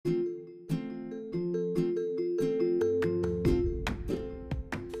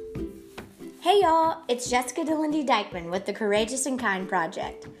Hey y'all, it's Jessica DeLindy Dykeman with the Courageous and Kind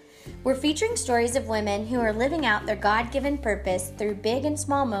Project. We're featuring stories of women who are living out their God-given purpose through big and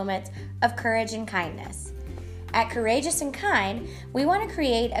small moments of courage and kindness. At Courageous and Kind, we want to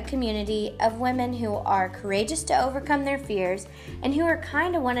create a community of women who are courageous to overcome their fears and who are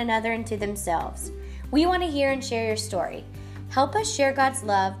kind to one another and to themselves. We want to hear and share your story. Help us share God's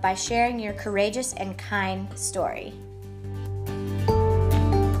love by sharing your courageous and kind story.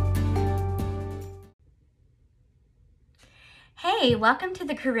 Hey, welcome to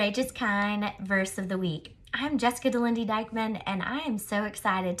the Courageous Kind Verse of the Week. I'm Jessica DeLindy Dykeman, and I am so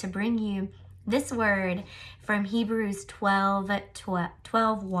excited to bring you this word from Hebrews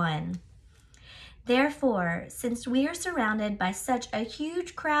 12:1. Therefore, since we are surrounded by such a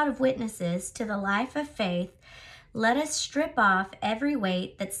huge crowd of witnesses to the life of faith, let us strip off every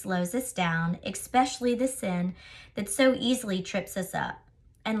weight that slows us down, especially the sin that so easily trips us up,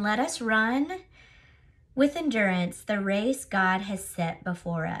 and let us run with endurance the race God has set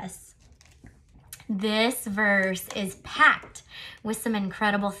before us. This verse is packed with some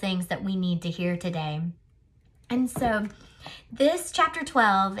incredible things that we need to hear today. And so this chapter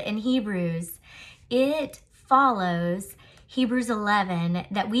 12 in Hebrews, it follows Hebrews 11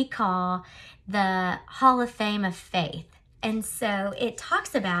 that we call the Hall of Fame of Faith. And so it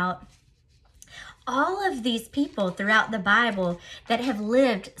talks about all of these people throughout the Bible that have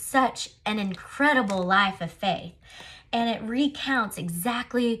lived such an incredible life of faith. And it recounts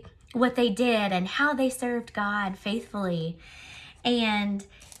exactly what they did and how they served God faithfully. And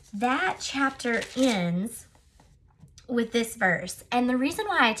that chapter ends with this verse. And the reason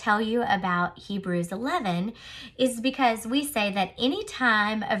why I tell you about Hebrews 11 is because we say that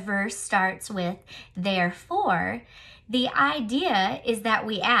anytime a verse starts with therefore, the idea is that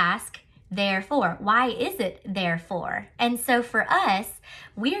we ask, therefore, why is it therefore? And so for us,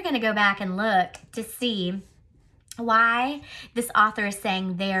 we are going to go back and look to see why this author is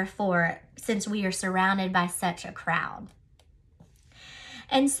saying therefore, since we are surrounded by such a crowd.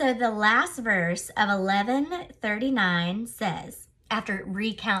 And so the last verse of 11:39 says, after it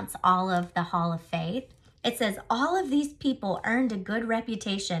recounts all of the Hall of Faith, it says, all of these people earned a good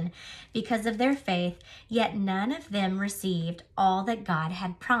reputation because of their faith, yet none of them received all that God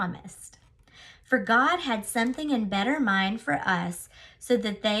had promised. For God had something in better mind for us so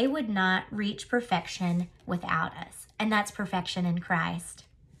that they would not reach perfection without us. And that's perfection in Christ.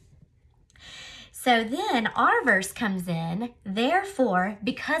 So then our verse comes in, therefore,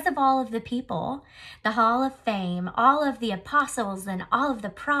 because of all of the people, the Hall of Fame, all of the apostles and all of the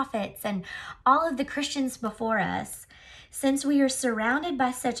prophets and all of the Christians before us, since we are surrounded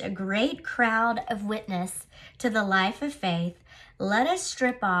by such a great crowd of witness to the life of faith, let us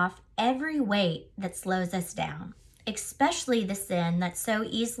strip off every weight that slows us down, especially the sin that so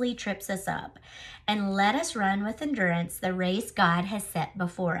easily trips us up, and let us run with endurance the race God has set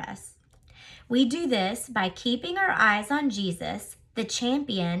before us. We do this by keeping our eyes on Jesus, the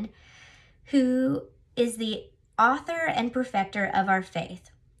champion, who is the author and perfecter of our faith.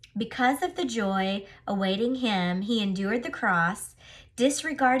 Because of the joy awaiting him, he endured the cross,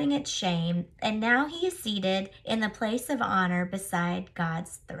 disregarding its shame, and now he is seated in the place of honor beside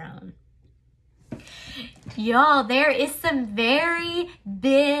God's throne. Y'all, there is some very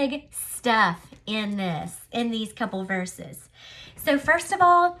big stuff in these couple verses. So first of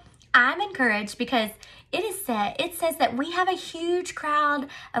all, I'm encouraged because it says that we have a huge crowd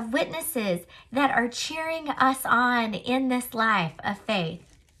of witnesses that are cheering us on in this life of faith.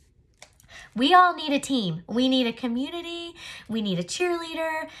 We all need a team. We need a community. We need a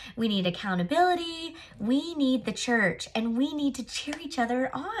cheerleader. We need accountability. We need the church, and we need to cheer each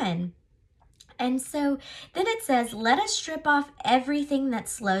other on. And so then it says, let us strip off everything that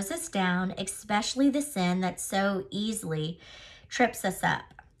slows us down, especially the sin that so easily trips us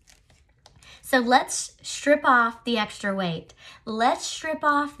up. So let's strip off the extra weight. Let's strip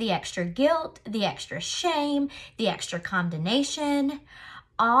off the extra guilt, the extra shame, the extra condemnation.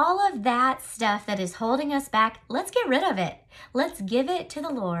 All of that stuff that is holding us back, let's get rid of it. Let's give it to the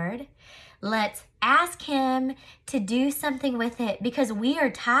Lord. Let's ask him to do something with it because we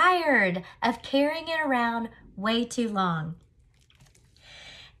are tired of carrying it around way too long.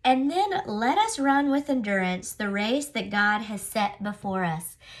 And then let us run with endurance the race that God has set before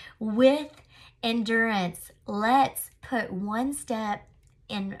us. With endurance, let's put one foot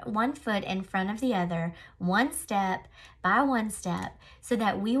in front of the other, one step by one step, so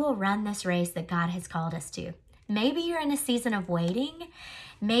that we will run this race that God has called us to. Maybe you're in a season of waiting.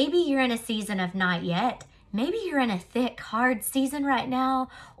 Maybe you're in a season of not yet. Maybe you're in a thick, hard season right now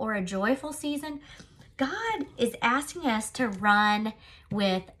or a joyful season. God is asking us to run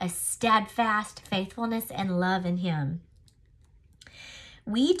with a steadfast faithfulness and love in Him.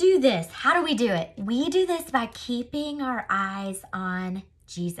 We do this. How do we do it? We do this by keeping our eyes on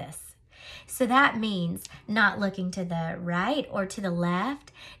Jesus. So that means not looking to the right or to the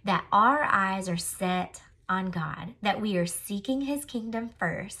left, that our eyes are set on God, that we are seeking His kingdom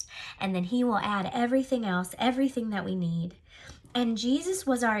first, and then He will add everything else, everything that we need. And Jesus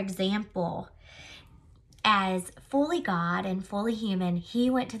was our example. As fully God and fully human,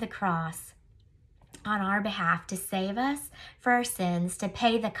 He went to the cross on our behalf to save us for our sins, to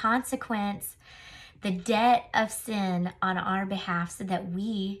pay the consequence, the debt of sin on our behalf, so that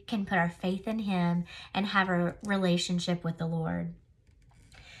we can put our faith in Him and have a relationship with the Lord.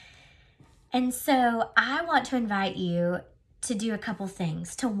 And so I want to invite you to do a couple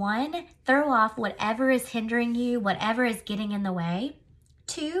things. To one, throw off whatever is hindering you, whatever is getting in the way.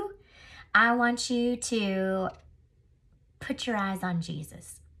 Two, I want you to put your eyes on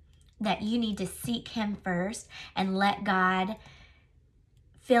Jesus, that you need to seek Him first and let God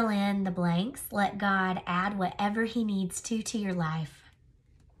fill in the blanks. Let God add whatever He needs to your life.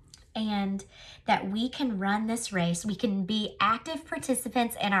 And that we can run this race. We can be active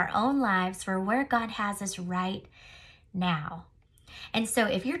participants in our own lives for where God has us right now. And so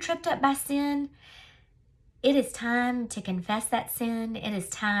if you're tripped up by sin, it is time to confess that sin. It is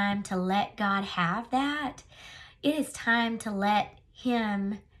time to let God have that. It is time to let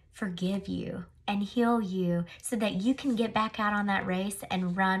Him forgive you and heal you so that you can get back out on that race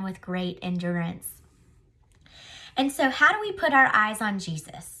and run with great endurance. And so how do we put our eyes on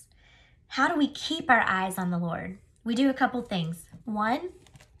Jesus? How do we keep our eyes on the Lord? We do a couple things. One,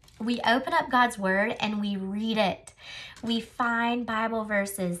 we open up God's Word and we read it. We find Bible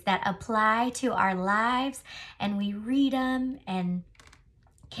verses that apply to our lives and we read them and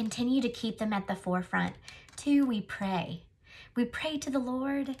continue to keep them at the forefront. Two, we pray. We pray to the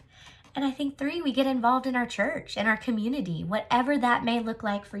Lord. And I think three, we get involved in our church and our community, whatever that may look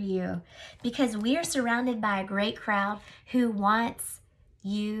like for you, because we are surrounded by a great crowd who wants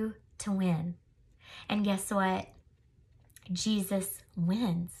you to win. And guess what? Jesus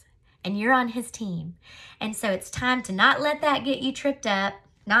wins, and you're on His team. And so it's time to not let that get you tripped up,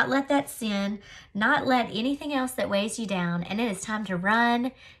 not let that sin, not let anything else that weighs you down. And it is time to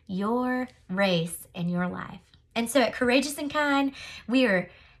run your race in your life. And so at Courageous and Kind, we are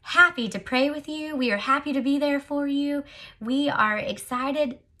happy to pray with you. We are happy to be there for you. We are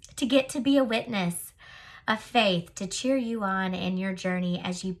excited to get to be a witness of faith to cheer you on in your journey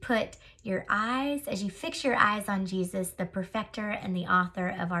as you fix your eyes on Jesus, the perfecter and the author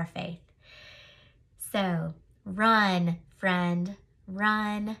of our faith. So run, friend,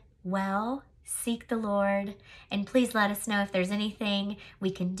 run well, seek the Lord, and please let us know if there's anything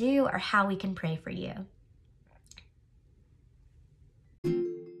we can do or how we can pray for you.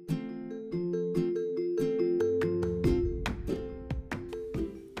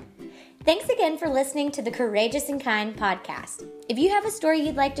 Thanks again for listening to the Courageous and Kind podcast. If you have a story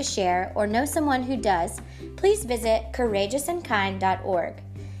you'd like to share or know someone who does, please visit courageousandkind.org.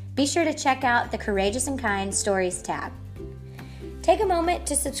 Be sure to check out the Courageous and Kind Stories tab. Take a moment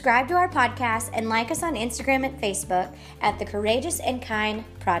to subscribe to our podcast and like us on Instagram and Facebook at the Courageous and Kind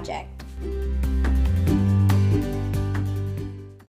Project.